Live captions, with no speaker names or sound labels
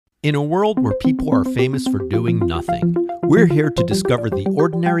In a world where people are famous for doing nothing, we're here to discover the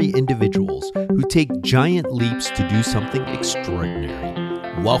ordinary individuals who take giant leaps to do something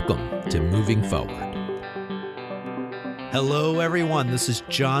extraordinary. Welcome to Moving Forward. Hello, everyone. This is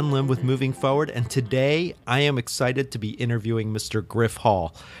John Lim with Moving Forward, and today I am excited to be interviewing Mr. Griff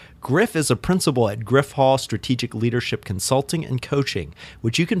Hall. Griff is a principal at Griff Hall Strategic Leadership Consulting and Coaching,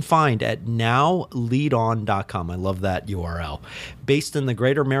 which you can find at nowleadon.com. I love that URL. Based in the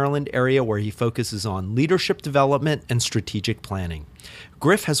greater Maryland area where he focuses on leadership development and strategic planning.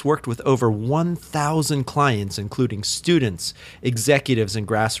 Griff has worked with over 1,000 clients, including students, executives, and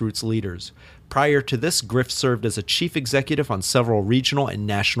grassroots leaders. Prior to this, Griff served as a chief executive on several regional and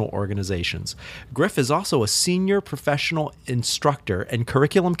national organizations. Griff is also a senior professional instructor and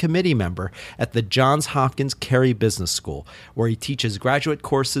curriculum committee member at the Johns Hopkins Carey Business School, where he teaches graduate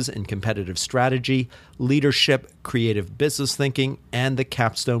courses in competitive strategy, leadership, creative business thinking, and the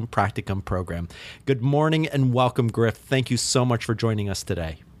Capstone Practicum program. Good morning and welcome, Griff. Thank you so much for joining us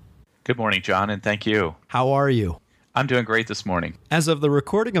today. Good morning, John, and thank you. How are you? I'm doing great this morning. As of the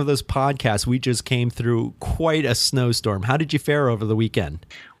recording of this podcast, we just came through quite a snowstorm. How did you fare over the weekend?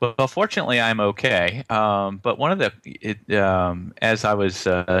 Well, fortunately, I'm okay. But one of as I was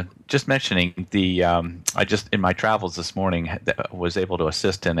just mentioning, I just in my travels this morning was able to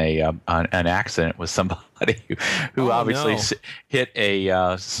assist in an accident with somebody who obviously hit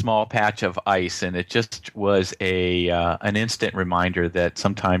a small patch of ice, and it just was an instant reminder that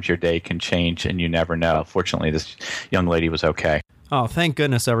sometimes your day can change and you never know. Fortunately, this young lady was okay. Oh, thank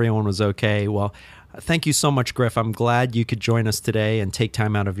goodness everyone was okay. Well, thank you so much, Griff. I'm glad you could join us today and take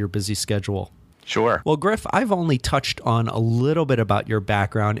time out of your busy schedule. Sure. Well, Griff, I've only touched on a little bit about your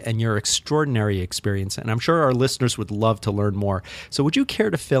background and your extraordinary experience, and I'm sure our listeners would love to learn more. So would you care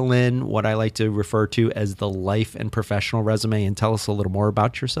to fill in what I like to refer to as the life and professional resume and tell us a little more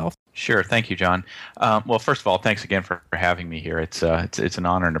about yourself? Sure. Thank you, John. Well, first of all, thanks again for having me here. It's an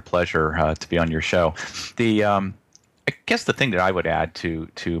honor and a pleasure to be on your show. I guess the thing that I would add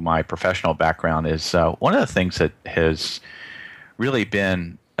to my professional background is one of the things that has really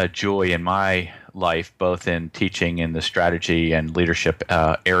been a joy in my life, both in teaching in the strategy and leadership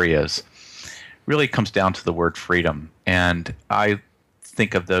areas, really comes down to the word freedom. And I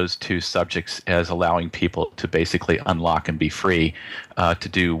think of those two subjects as allowing people to basically unlock and be free to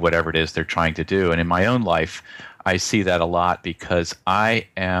do whatever it is they're trying to do. And in my own life, I see that a lot because I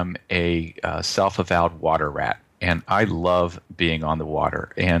am a self-avowed water rat. And I love being on the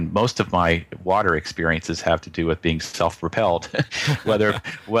water. And most of my water experiences have to do with being self-propelled,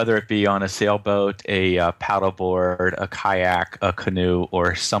 whether it be on a sailboat, a paddleboard, a kayak, a canoe,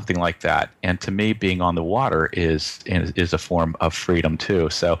 or something like that. And to me, being on the water is a form of freedom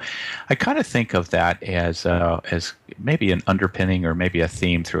too. So I kind of think of that as maybe an underpinning or maybe a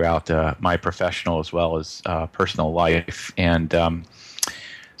theme throughout my professional as well as personal life. And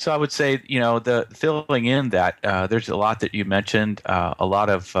so I would say, the filling in that there's a lot that you mentioned, a lot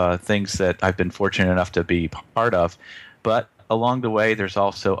of things that I've been fortunate enough to be part of, but along the way there's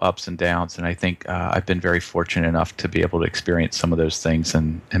also ups and downs, and I think I've been very fortunate enough to be able to experience some of those things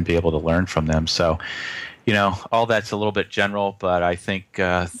and be able to learn from them. So, all that's a little bit general, but I think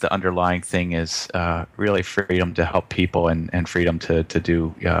the underlying thing is really freedom to help people and freedom to do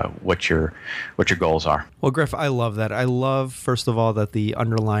what your goals are. Well, Griff, I love that. I love, first of all, that the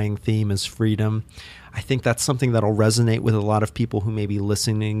underlying theme is freedom. I think that's something that'll resonate with a lot of people who may be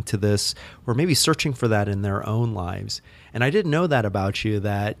listening to this or maybe searching for that in their own lives. And I didn't know that about you,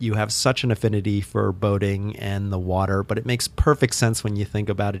 that you have such an affinity for boating and the water, but it makes perfect sense when you think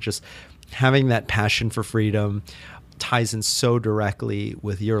about it. Just having that passion for freedom ties in so directly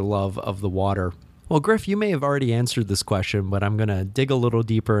with your love of the water. Well, Griff, you may have already answered this question, but I'm going to dig a little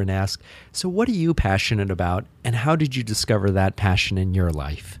deeper and ask, so what are you passionate about, and how did you discover that passion in your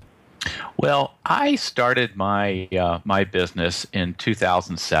life? Well, I started my my business in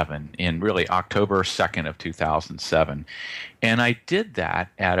 2007, in really October 2nd of 2007. And I did that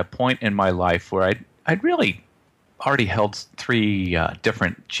at a point in my life where I'd really already held three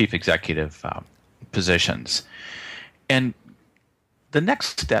different chief executive positions. And the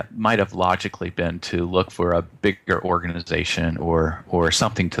next step might have logically been to look for a bigger organization or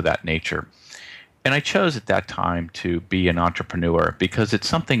something to that nature. And I chose at that time to be an entrepreneur because it's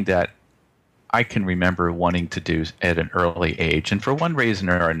something that I can remember wanting to do at an early age. And for one reason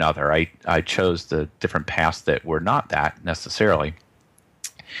or another, I chose the different paths that were not that necessarily.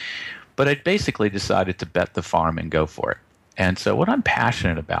 But I basically decided to bet the farm and go for it. And so what I'm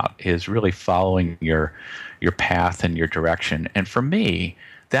passionate about is really following your path and your direction. And for me,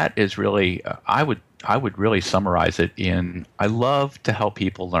 that is really, I would I would really summarize it in I love to help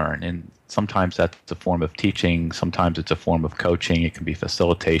people learn. And sometimes that's a form of teaching. Sometimes it's a form of coaching. It can be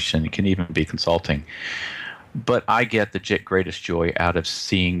facilitation. It can even be consulting. But I get the greatest joy out of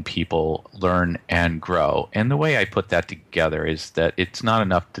seeing people learn and grow. And the way I put that together is that it's not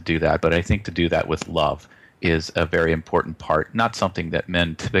enough to do that, but I think to do that with love is a very important part. Not something that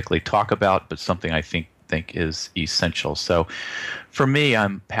men typically talk about, but something I think is essential. So for me,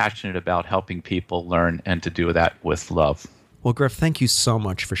 I'm passionate about helping people learn and to do that with love. Well, Griff, thank you so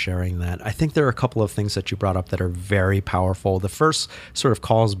much for sharing that. I think there are a couple of things that you brought up that are very powerful. The first sort of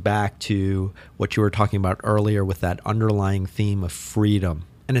calls back to what you were talking about earlier with that underlying theme of freedom.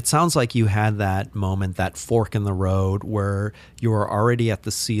 And it sounds like you had that moment, that fork in the road where you were already at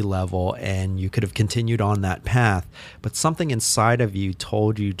the sea level and you could have continued on that path, but something inside of you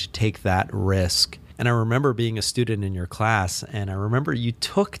told you to take that risk. And I remember being a student in your class, and I remember you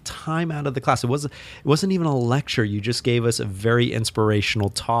took time out of the class. It wasn't even a lecture. You just gave us a very inspirational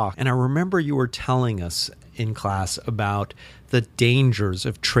talk. And I remember you were telling us in class about the dangers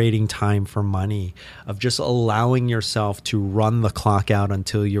of trading time for money, of just allowing yourself to run the clock out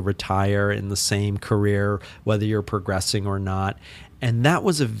until you retire in the same career, whether you're progressing or not. And that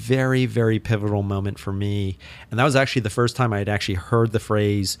was a very, very pivotal moment for me. And that was actually the first time I had actually heard the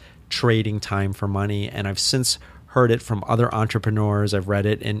phrase trading time for money. And I've since heard it from other entrepreneurs. I've read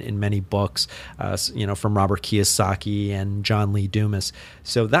it in many books, from Robert Kiyosaki and John Lee Dumas.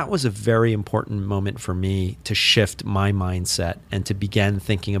 So that was a very important moment for me to shift my mindset and to begin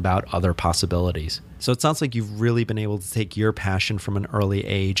thinking about other possibilities. So it sounds like you've really been able to take your passion from an early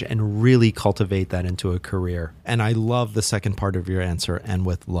age and really cultivate that into a career. And I love the second part of your answer, and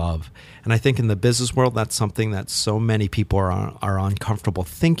with love. And I think in the business world, that's something that so many people are uncomfortable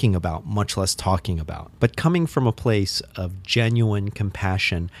thinking about, much less talking about. But coming from a place of genuine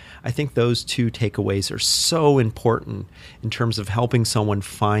compassion, I think those two takeaways are so important in terms of helping someone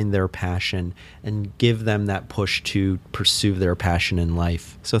find their passion and give them that push to pursue their passion in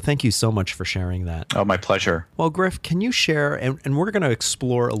life. So thank you so much for sharing that. Oh, my pleasure. Well, Griff, can you share, and we're going to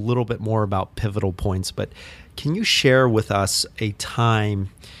explore a little bit more about pivotal points, but can you share with us a time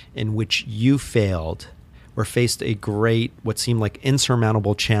in which you failed or faced a great, what seemed like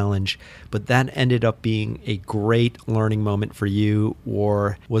insurmountable challenge, but that ended up being a great learning moment for you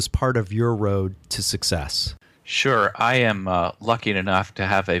or was part of your road to success? Sure. I am lucky enough to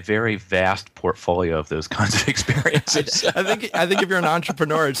have a very vast portfolio of those kinds of experiences. I think if you're an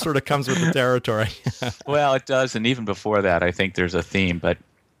entrepreneur, it sort of comes with the territory. Well, it does. And even before that, I think there's a theme. But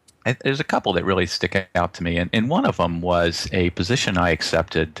there's a couple that really stick out to me. And one of them was a position I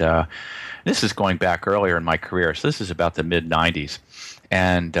accepted. This is going back earlier in my career. So this is about the mid-'90s.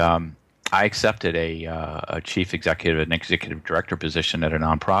 And I accepted a chief executive, an executive director position at a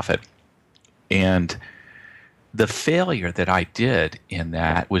nonprofit. And the failure that I did in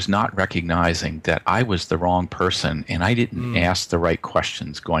that was not recognizing that I was the wrong person and I didn't ask the right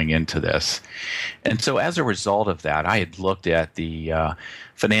questions going into this. And so as a result of that, I had looked at the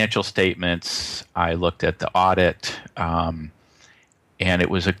financial statements, I looked at the audit, and it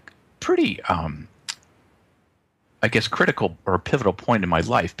was a pretty, critical or pivotal point in my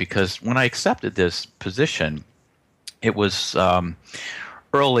life, because when I accepted this position, it was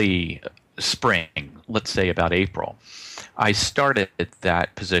early spring, let's say about April. I started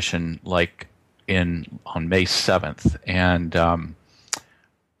that position on May 7th, and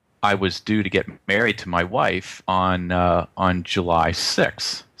I was due to get married to my wife on July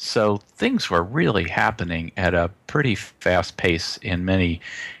 6th. So things were really happening at a pretty fast pace in many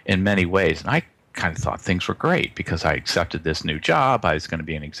ways. And I kind of thought things were great because I accepted this new job. I was going to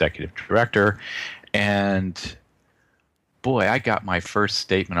be an executive director, and boy, I got my first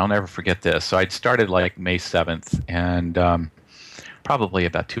statement. I'll never forget this. So I'd started May 7th, and probably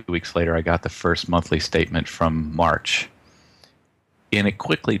about 2 weeks later, I got the first monthly statement from March. And it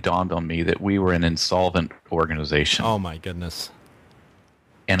quickly dawned on me that we were an insolvent organization. Oh, my goodness.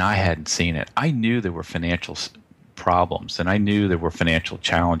 And I hadn't seen it. I knew there were financial problems, and I knew there were financial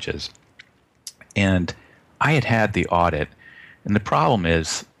challenges. And I had the audit. And the problem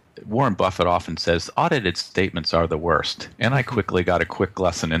is, Warren Buffett often says audited statements are the worst, and I quickly got a quick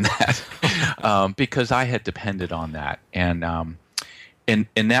lesson in that because I had depended on that, and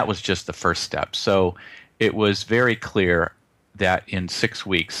that was just the first step. So it was very clear that in 6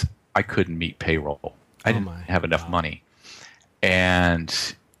 weeks I couldn't meet payroll. I didn't have enough money,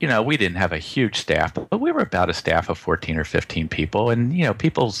 and we didn't have a huge staff, but we were about a staff of 14 or 15 people. And, you're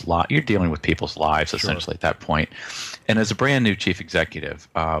dealing with people's lives essentially at that point. And as a brand new chief executive,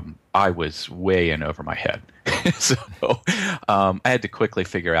 I was way in over my head. So I had to quickly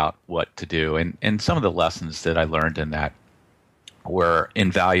figure out what to do. And some of the lessons that I learned in that were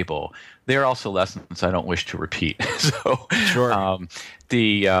invaluable. They're also lessons I don't wish to repeat. So, Sure.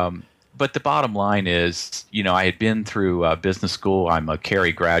 But the bottom line is, I had been through business school. I'm a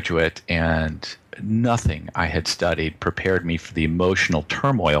Carey graduate, and nothing I had studied prepared me for the emotional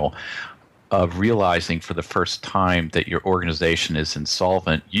turmoil of realizing for the first time that your organization is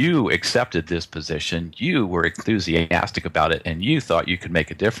insolvent. You accepted this position, you were enthusiastic about it, and you thought you could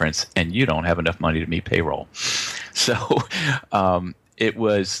make a difference, and you don't have enough money to meet payroll. So it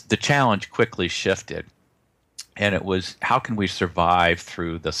was, the challenge quickly shifted, and it was, how can we survive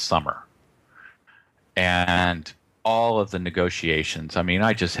through the summer? And all of the negotiations. I mean,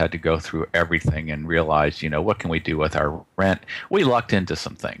 I just had to go through everything and realize, what can we do with our rent? We lucked into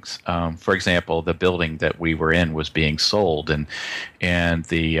some things. For example, the building that we were in was being sold, and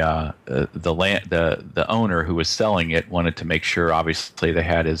the owner who was selling it wanted to make sure, obviously, they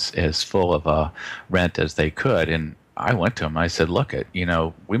had as full of a rent as they could. And I went to him. I said, "Look,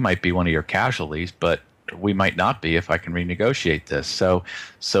 we might be one of your casualties, but we might not be if I can renegotiate this." So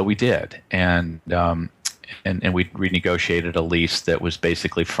we did, and we renegotiated a lease that was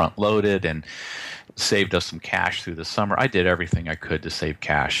basically front loaded and saved us some cash through the summer. I did everything I could to save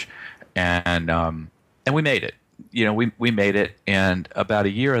cash, and we made it. We made it, and about a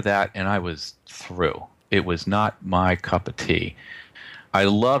year of that, and I was through. It was not my cup of tea. I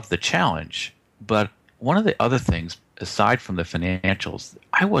loved the challenge, but one of the other things, aside from the financials,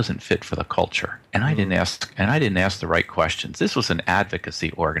 I wasn't fit for the culture, and I didn't ask the right questions. This was an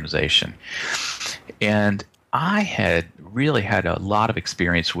advocacy organization, and I had really had a lot of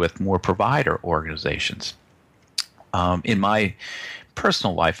experience with more provider organizations. In my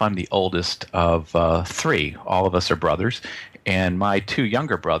personal life, I'm the oldest of three. All of us are brothers, and my two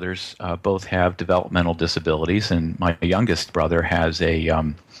younger brothers both have developmental disabilities, and my youngest brother has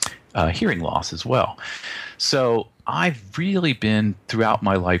a hearing loss as well. So I've really been throughout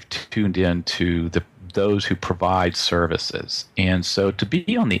my life tuned in to those who provide services. And so to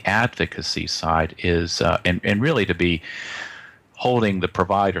be on the advocacy side is, and really to be holding the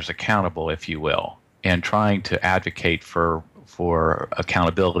providers accountable, if you will, and trying to advocate for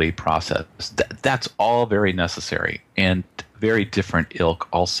accountability process, that's all very necessary and very different ilk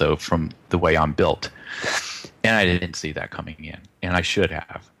also from the way I'm built. And I didn't see that coming in, and I should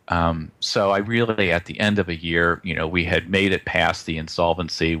have. So I really, at the end of a year, we had made it past the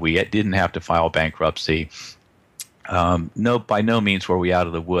insolvency. We didn't have to file bankruptcy. By no means were we out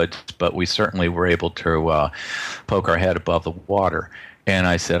of the woods, but we certainly were able to poke our head above the water. And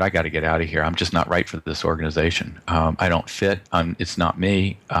I said, I got to get out of here. I'm just not right for this organization. I don't fit. It's not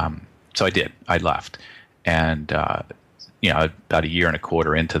me. So I did. I left. And, about a year and a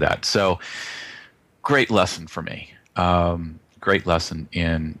quarter into that. So great lesson for me. Great lesson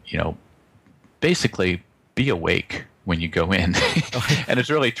in, basically be awake when you go in. And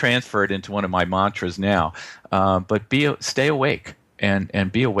it's really transferred into one of my mantras now. But stay awake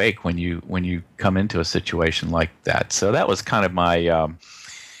and be awake when you come into a situation like that. So that was kind of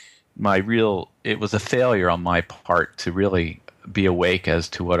it was a failure on my part to really be awake as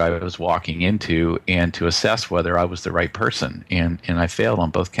to what I was walking into and to assess whether I was the right person. And I failed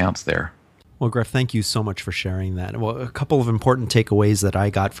on both counts there. Well, Griff, thank you so much for sharing that. Well, a couple of important takeaways that I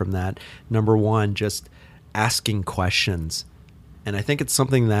got from that. Number one, just asking questions. And I think it's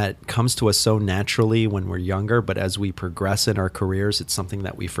something that comes to us so naturally when we're younger, but as we progress in our careers, it's something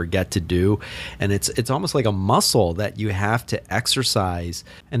that we forget to do. And it's almost like a muscle that you have to exercise.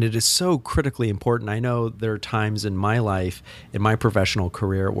 And it is so critically important. I know there are times in my life, in my professional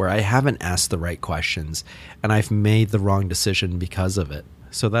career, where I haven't asked the right questions and I've made the wrong decision because of it.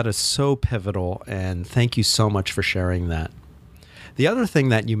 So that is so pivotal, and thank you so much for sharing that. The other thing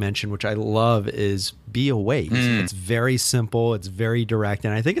that you mentioned, which I love, is be awake. It's very simple. It's very direct.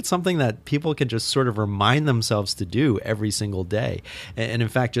 And I think it's something that people can just sort of remind themselves to do every single day. And in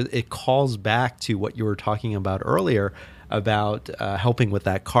fact, it calls back to what you were talking about earlier about helping with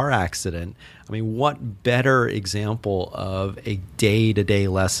that car accident. I mean, what better example of a day-to-day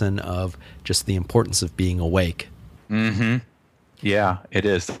lesson of just the importance of being awake? Mm-hmm. Yeah, it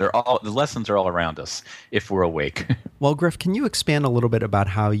is. The lessons are all around us if we're awake. Well, Griff, can you expand a little bit about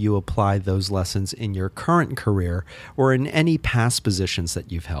how you apply those lessons in your current career or in any past positions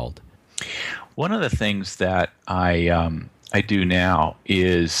that you've held? One of the things that I do now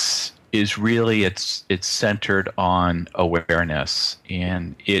is really it's centered on awareness,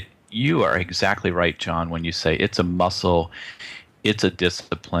 and you are exactly right, John, when you say it's a muscle It's a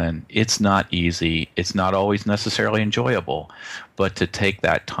discipline. It's not easy. It's not always necessarily enjoyable, but to take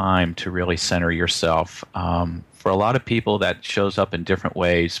that time to really center yourself. For a lot of people, that shows up in different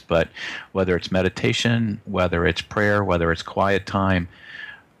ways, but whether it's meditation, whether it's prayer, whether it's quiet time,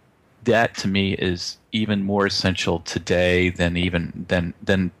 that to me is even more essential today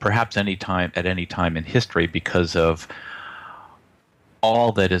than perhaps any time at any time in history, because of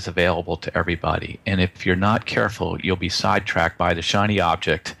all that is available to everybody. And if you're not careful, you'll be sidetracked by the shiny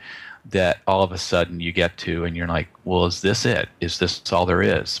object that all of a sudden you get to, and you're like, well, is this it? Is this all there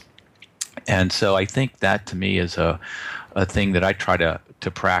is? And so I think that to me is a thing that I try to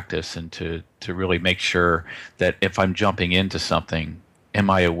practice, and to really make sure that if I'm jumping into something, am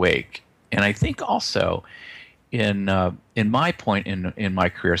I awake? And I think also in my point in my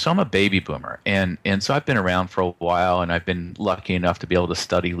career, so I'm a baby boomer, and so I've been around for a while, and I've been lucky enough to be able to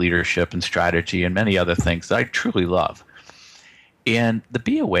study leadership and strategy and many other things that I truly love. And the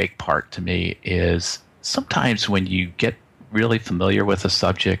be awake part to me is sometimes when you get really familiar with a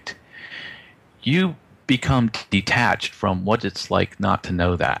subject, you become detached from what it's like not to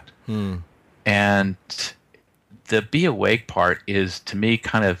know that. And the be awake part is, to me,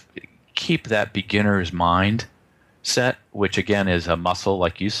 kind of keep that beginner's mind set, which again is a muscle,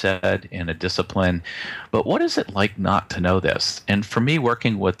 like you said, and a discipline. But what is it like not to know this? And for me,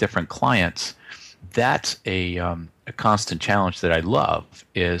 working with different clients, that's a constant challenge that I love,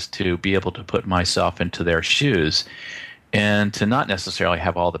 is to be able to put myself into their shoes, and to not necessarily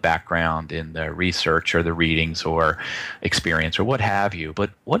have all the background in the research or the readings or experience or what have you, but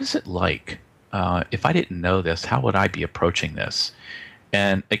what is it like? If I didn't know this, how would I be approaching this?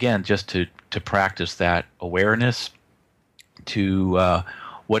 And again, just to practice that awareness to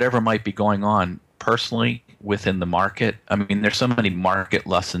whatever might be going on personally within the market. I mean, there's so many market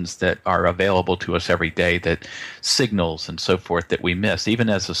lessons that are available to us every day, that signals and so forth that we miss, even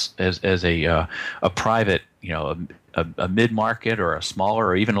as a private, a mid-market or a smaller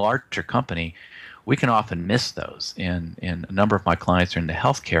or even larger company. We can often miss those, and a number of my clients are in the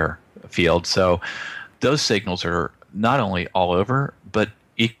healthcare field, so those signals are not only all over, but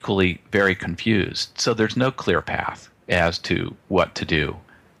equally very confused. So there's no clear path as to what to do.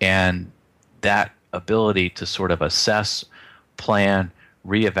 And that ability to sort of assess, plan,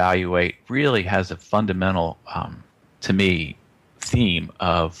 reevaluate really has a fundamental, to me, theme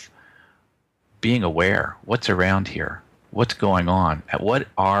of being aware. What's around here? What's going on? What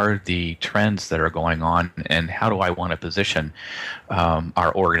are the trends that are going on? And how do I want to position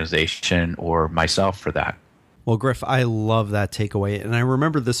our organization or myself for that? Well, Griff, I love that takeaway. And I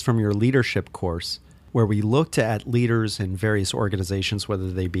remember this from your leadership course, where we looked at leaders in various organizations, whether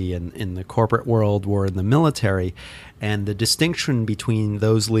they be in the corporate world or in the military, and the distinction between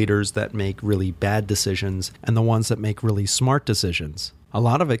those leaders that make really bad decisions and the ones that make really smart decisions. A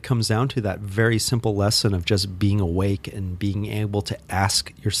lot of it comes down to that very simple lesson of just being awake and being able to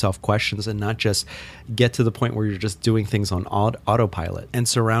ask yourself questions, and not just get to the point where you're just doing things on autopilot, and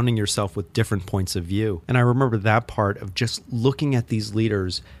surrounding yourself with different points of view. And I remember that part of just looking at these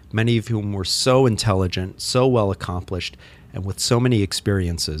leaders, many of whom were so intelligent, so well accomplished, and with so many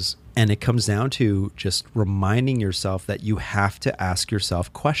experiences. And it comes down to just reminding yourself that you have to ask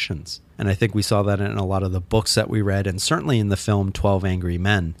yourself questions. And I think we saw that in a lot of the books that we read, and certainly in the film 12 Angry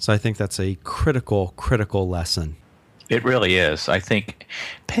Men. So I think that's a critical lesson. It really is. I think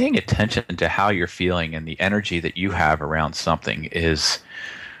paying attention to how you're feeling and the energy that you have around something is,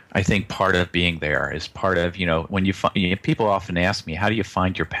 I think, part of being there. Is part of, when people often ask me, how do you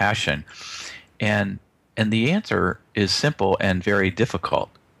find your passion? And the answer is simple and very difficult.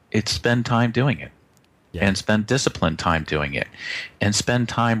 It's spend time doing it. Yeah. And spend disciplined time doing it, and spend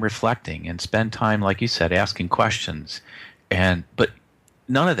time reflecting, and spend time, like you said, asking questions. But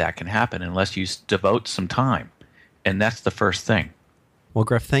none of that can happen unless you devote some time. And that's the first thing. Well,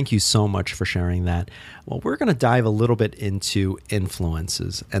 Griff, thank you so much for sharing that. Well, we're going to dive a little bit into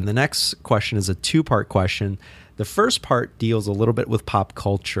influences. And the next question is a two-part question. The first part deals a little bit with pop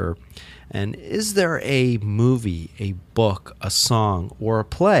culture. And is there a movie, a book, a song, or a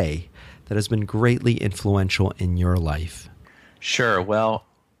play that has been greatly influential in your life? Sure. Well,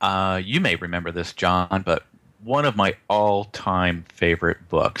 you may remember this, John, but one of my all-time favorite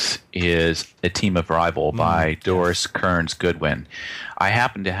books is A Team of Rival by Doris Kearns Goodwin. I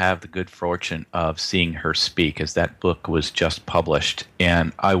happened to have the good fortune of seeing her speak as that book was just published,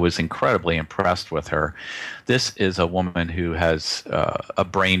 and I was incredibly impressed with her. This is a woman who has a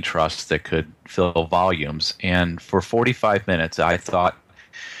brain trust that could fill volumes, and for 45 minutes I thought,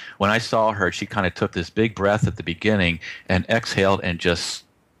 when I saw her, she kind of took this big breath at the beginning and exhaled and just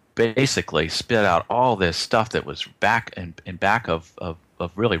basically spit out all this stuff that was back in back of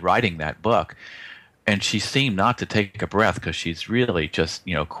really writing that book. And she seemed not to take a breath because she's really just,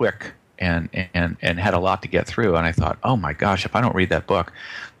 quick and had a lot to get through. And I thought, oh my gosh, if I don't read that book,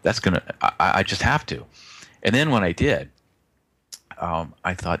 I just have to. And then when I did,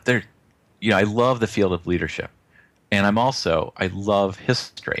 I thought I love the field of leadership. And I love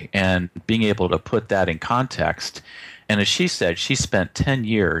history and being able to put that in context. And as she said, she spent 10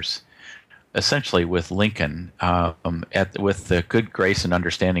 years essentially with Lincoln, with the good grace and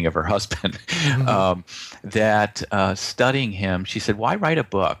understanding of her husband, studying him. She said, why write a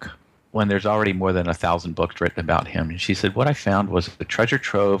book when there's already more than 1,000 books written about him? And she said, what I found was a treasure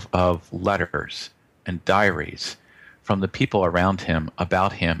trove of letters and diaries from the people around him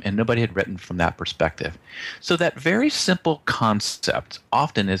about him, and nobody had written from that perspective. So that very simple concept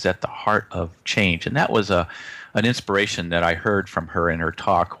often is at the heart of change. And that was an inspiration that I heard from her in her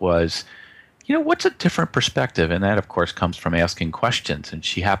talk was, what's a different perspective? And that, of course, comes from asking questions. And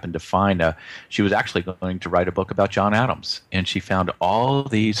she happened to find she was actually going to write a book about John Adams. And she found all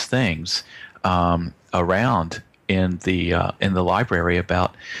these things around in the library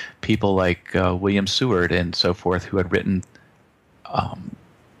about people like William Seward and so forth, who had written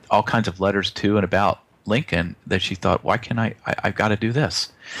all kinds of letters to and about Lincoln, that she thought, why can't I've got to do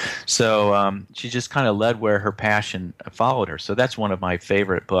this. So she just kind of led where her passion followed her. So that's one of my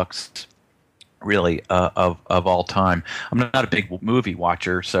favorite books, really, of all time. I'm not a big movie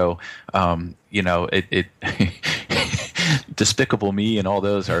watcher, so it Despicable Me and all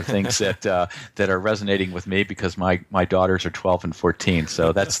those are things that are resonating with me because my daughters are 12 and 14.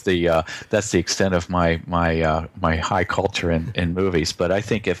 So that's the extent of my high culture in movies. But I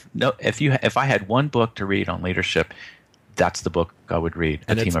think if I had one book to read on leadership, that's the book I would read.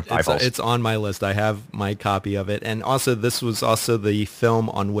 A Team of Rivals. It's on my list. I have my copy of it, and also this was also the film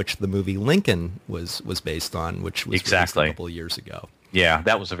on which the movie Lincoln was based on, which was released a couple of years ago. Yeah,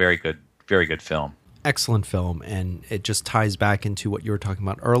 that was a very good film. Excellent film, and it just ties back into what you were talking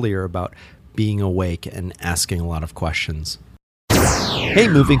about earlier about being awake and asking a lot of questions. Hey,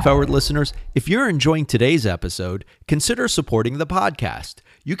 Moving Forward listeners, if you're enjoying today's episode, consider supporting the podcast.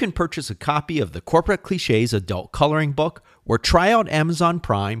 You can purchase a copy of the Corporate Clichés Adult Coloring Book or try out Amazon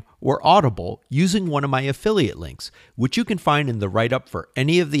Prime or Audible using one of my affiliate links, which you can find in the write-up for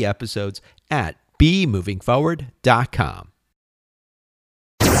any of the episodes at bemovingforward.com.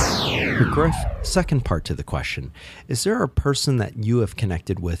 Griff, second part to the question, is there a person that you have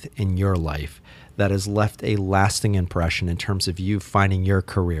connected with in your life that has left a lasting impression in terms of you finding your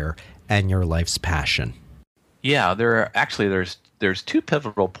career and your life's passion? Yeah, there's two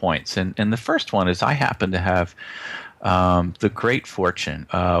pivotal points, and the first one is I happen to have the great fortune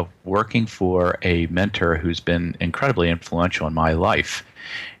of working for a mentor who's been incredibly influential in my life.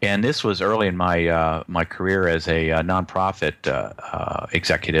 And this was early in my career as a nonprofit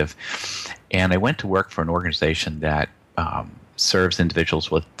executive, and I went to work for an organization that serves individuals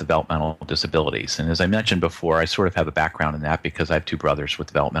with developmental disabilities. And as I mentioned before, I sort of have a background in that because I have two brothers with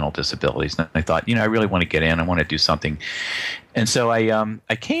developmental disabilities. And I thought, I really want to get in. I want to do something. And so I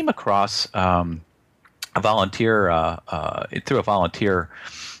came across a volunteer through a volunteer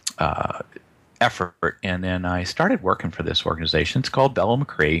effort, and then I started working for this organization. It's called Bellow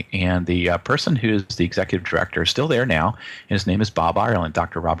McCree, and the person who's the executive director is still there now, and his name is Bob Ireland,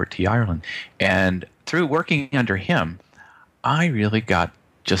 Dr. Robert T. Ireland. And through working under him, I really got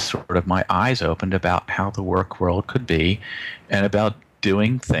just sort of my eyes opened about how the work world could be and about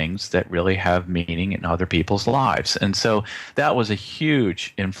doing things that really have meaning in other people's lives. And so that was a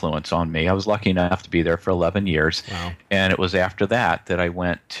huge influence on me. I was lucky enough to be there for 11 years. Wow. And it was after that I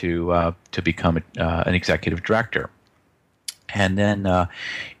went to become an executive director. And then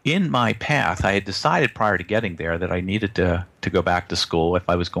in my path, I had decided prior to getting there that I needed to go back to school. If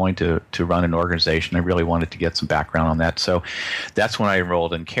I was going to run an organization, I really wanted to get some background on that. So that's when I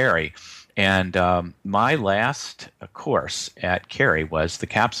enrolled in Carey. And my last course at Carey was the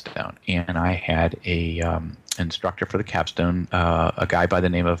capstone, and I had a instructor for the capstone, a guy by the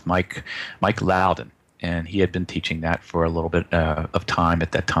name of Mike Loudon, and he had been teaching that for a little bit of time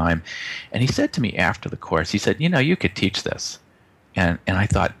at that time. And he said to me after the course, he said, you could teach this. And I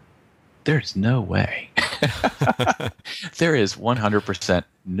thought, there's no way. There is 100%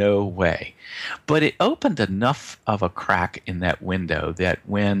 no way. But it opened enough of a crack in that window that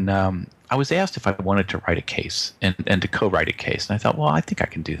when I was asked if I wanted to write a case and to co-write a case, and I thought, well, I think I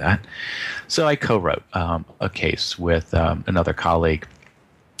can do that. So I co-wrote a case with another colleague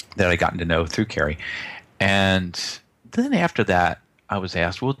that I gotten to know through Carey. And then after that, I was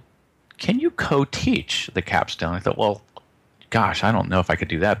asked, well, can you co-teach the capstone? I thought, well, gosh, I don't know if I could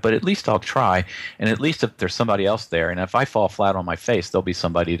do that, but at least I'll try. And at least if there's somebody else there, and if I fall flat on my face, there'll be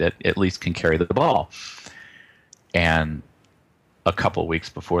somebody that at least can carry the ball. And a couple of weeks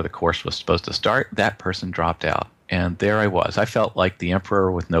before the course was supposed to start, that person dropped out. And there I was. I felt like the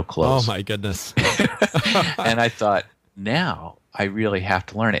emperor with no clothes. Oh, my goodness. And I thought, now I really have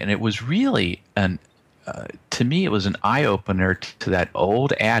to learn it. And it was really to me, it was an eye-opener to that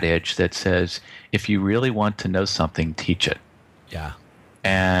old adage that says, if you really want to know something, teach it. Yeah.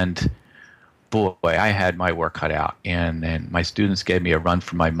 And boy, I had my work cut out. And my students gave me a run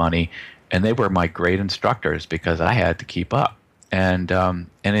for my money. And they were my great instructors because I had to keep up. And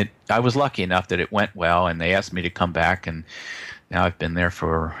I was lucky enough that it went well. And they asked me to come back. And now I've been there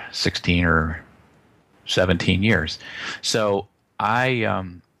for 16 or 17 years. So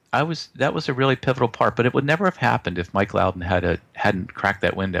that was a really pivotal part, but it would never have happened if Mike Loudon hadn't cracked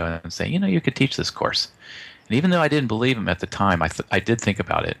that window and say, you could teach this course. And even though I didn't believe him at the time, I did think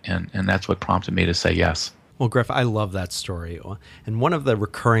about it, and that's what prompted me to say yes. Well, Griff, I love that story. And one of the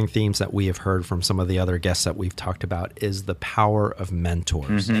recurring themes that we have heard from some of the other guests that we've talked about is the power of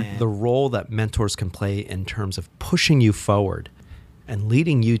mentors, the role that mentors can play in terms of pushing you forward and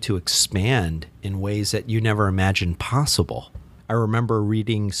leading you to expand in ways that you never imagined possible. I remember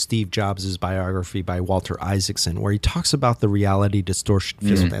reading Steve Jobs' biography by Walter Isaacson, where he talks about the reality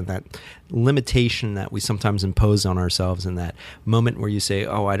distortion and that limitation that we sometimes impose on ourselves, and that moment where you say,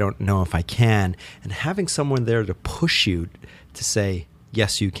 oh, I don't know if I can, and having someone there to push you to say,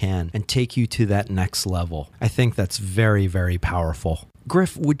 yes, you can, and take you to that next level. I think that's very, very powerful.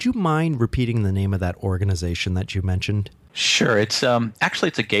 Griff, would you mind repeating the name of that organization that you mentioned? Sure. It's actually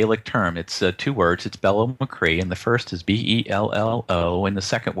it's a Gaelic term. It's 2 words. It's Bello Macree, and the first is Bello, and the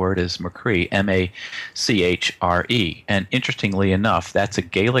second word is Macree, Machere. And interestingly enough, that's a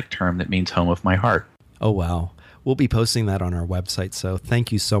Gaelic term that means home of my heart. Oh, wow. We'll be posting that on our website, so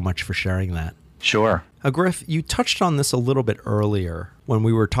thank you so much for sharing that. Sure. Griff, you touched on this a little bit earlier when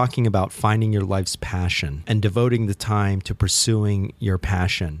we were talking about finding your life's passion and devoting the time to pursuing your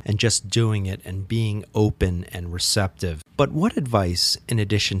passion and just doing it and being open and receptive. But what advice, in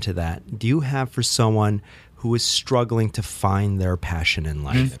addition to that, do you have for someone who is struggling to find their passion in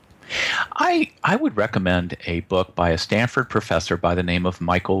life? I would recommend a book by a Stanford professor by the name of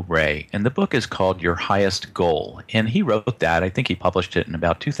Michael Ray, and the book is called Your Highest Goal. And he wrote that, I think he published it in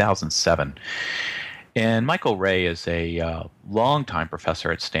about 2007. And Michael Ray is a longtime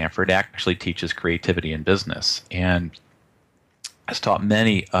professor at Stanford, actually teaches creativity in business, and has taught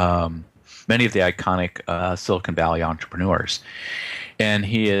many of the iconic Silicon Valley entrepreneurs. And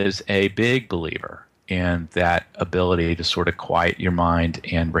he is a big believer in that ability to sort of quiet your mind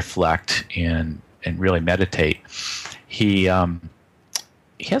and reflect and really meditate. He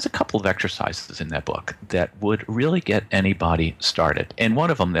has a couple of exercises in that book that would really get anybody started. And one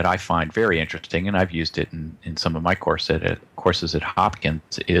of them that I find very interesting, and I've used it in some of my courses at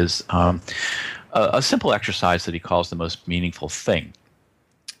Hopkins, is a simple exercise that he calls the most meaningful thing.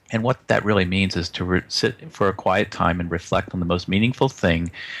 And what that really means is to sit for a quiet time and reflect on the most meaningful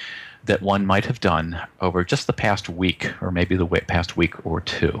thing that one might have done over just the past week, or maybe the past week or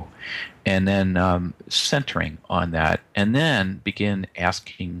two, and then centering on that, and then begin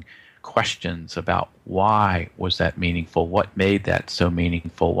asking questions about why was that meaningful, what made that so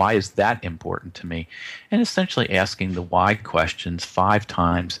meaningful, why is that important to me, and essentially asking the why questions 5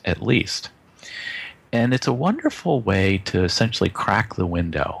 times at least. And it's a wonderful way to essentially crack the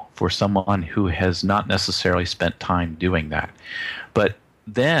window for someone who has not necessarily spent time doing that. But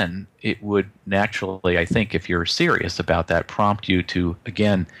then it would naturally, I think, if you're serious about that, prompt you to,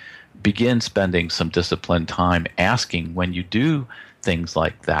 again, begin spending some disciplined time asking when you do things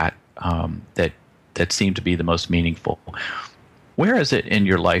like that, that seem to be the most meaningful. Where is it in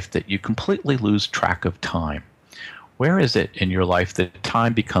your life that you completely lose track of time? Where is it in your life that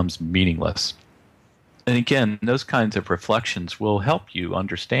time becomes meaningless? And again, those kinds of reflections will help you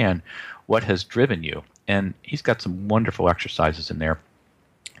understand what has driven you. And he's got some wonderful exercises in there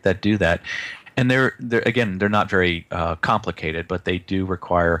that do that. And they're not very complicated, but they do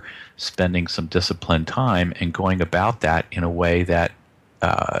require spending some disciplined time and going about that in a way that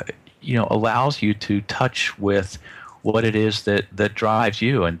allows you to touch with what it is that drives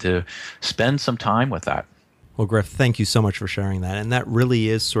you, and to spend some time with that. Well, Griff, thank you so much for sharing that. And that really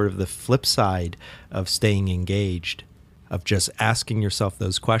is sort of the flip side of staying engaged, of just asking yourself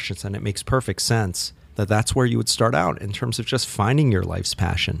those questions. And it makes perfect sense that that's where you would start out in terms of just finding your life's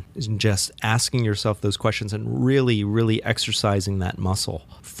passion, is just asking yourself those questions and really, really exercising that muscle,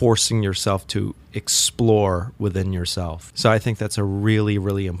 forcing yourself to explore within yourself. So I think that's a really,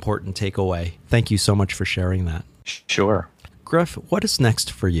 really important takeaway. Thank you so much for sharing that. Sure. Griff, what is next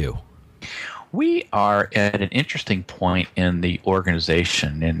for you? We are at an interesting point in the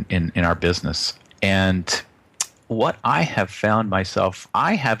organization, in our business. And what I have found myself,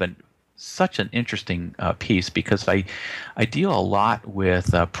 I have such an interesting piece because I deal a lot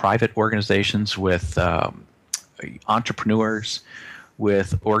with private organizations, with entrepreneurs,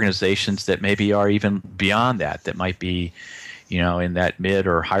 with organizations that maybe are even beyond that might be, in that mid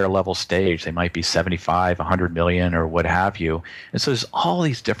or higher level stage. They might be 75, 100 million or what have you. And so there's all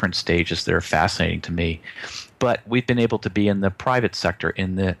these different stages that are fascinating to me. But we've been able to be in the private sector,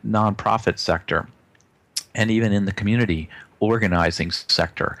 in the nonprofit sector, and even in the community organizing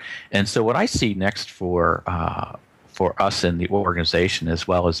sector. And so what I see next for us in the organization as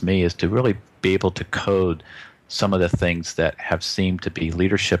well as me is to really be able to code some of the things that have seemed to be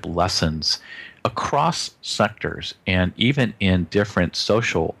leadership lessons across sectors and even in different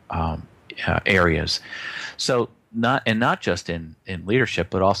social areas. So not just in leadership,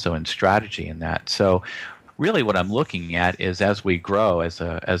 but also in strategy and that. So really what I'm looking at is as we grow as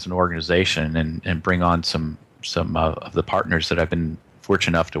an organization and bring on some of the partners that I've been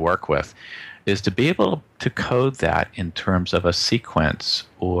fortunate enough to work with, is to be able to code that in terms of a sequence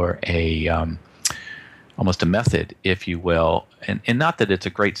or almost a method, if you will. And not that it's a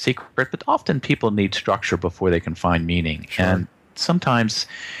great secret, but often people need structure before they can find meaning. Sure. And sometimes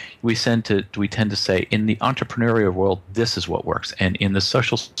we tend to say, in the entrepreneurial world, this is what works. And in the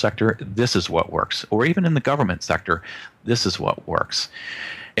social sector, this is what works. Or even in the government sector, this is what works.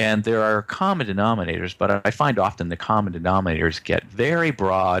 And there are common denominators, but I find often the common denominators get very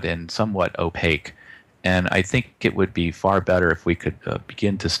broad and somewhat opaque. And I think it would be far better if we could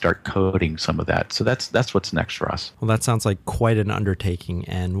begin to start coding some of that. So that's what's next for us. Well, that sounds like quite an undertaking,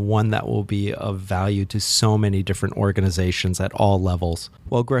 and one that will be of value to so many different organizations at all levels.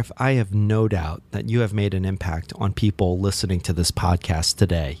 Well, Griff, I have no doubt that you have made an impact on people listening to this podcast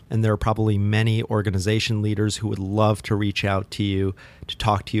today. And there are probably many organization leaders who would love to reach out to you to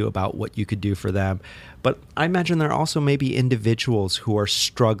talk to you about what you could do for them. But I imagine there also may be individuals who are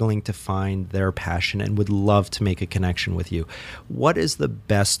struggling to find their passion and would love to make a connection with you. What is the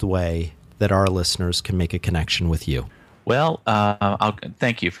best way that our listeners can make a connection with you? Well, I'll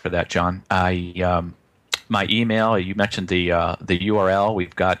thank you for that, John. My email, you mentioned the URL.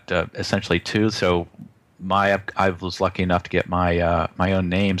 We've got essentially two. So I was lucky enough to get my own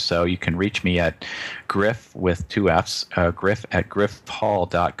name, so you can reach me at Griff with two F's, Griff at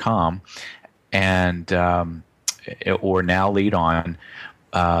griffhall.com. And or Now Lead On,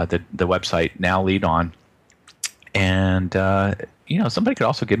 the website Now Lead On, and somebody could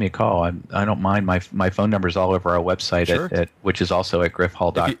also give me a call. I don't mind. My phone number is all over our website, sure. Which is also at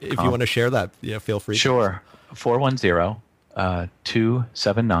griffhall.com. If you want to share that, yeah, feel free. Sure,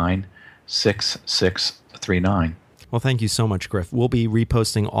 410-279-6639. Well, thank you so much, Griff. We'll be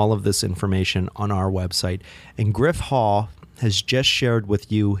reposting all of this information on our website, and Griff Hall has just shared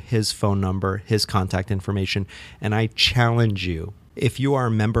with you his phone number, his contact information, and I challenge you, if you are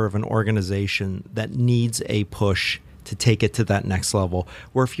a member of an organization that needs a push to take it to that next level,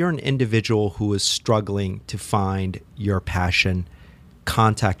 or if you're an individual who is struggling to find your passion,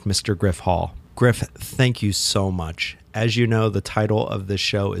 contact Mr. Griff Hall. Griff, thank you so much. As you know, the title of this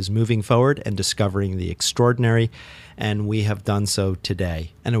show is Moving Forward and Discovering the Extraordinary, and we have done so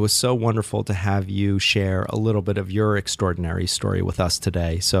today. And it was so wonderful to have you share a little bit of your extraordinary story with us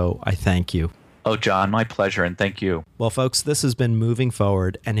today, so I thank you. Oh, John, my pleasure, and thank you. Well, folks, this has been Moving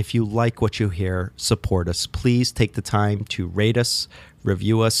Forward, and if you like what you hear, support us. Please take the time to rate us,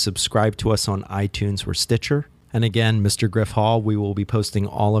 review us, subscribe to us on iTunes or Stitcher. And again, Mr. Griff Hall, we will be posting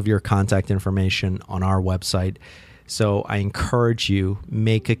all of your contact information on our website. So I encourage you,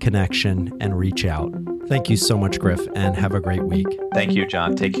 make a connection and reach out. Thank you so much, Griff, and have a great week. Thank you,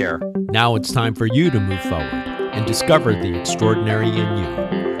 John. Take care. Now it's time for you to move forward and discover the extraordinary in you.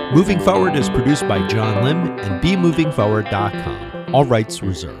 Moving Forward is produced by John Lim and BeMovingForward.com. All rights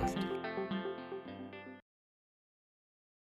reserved.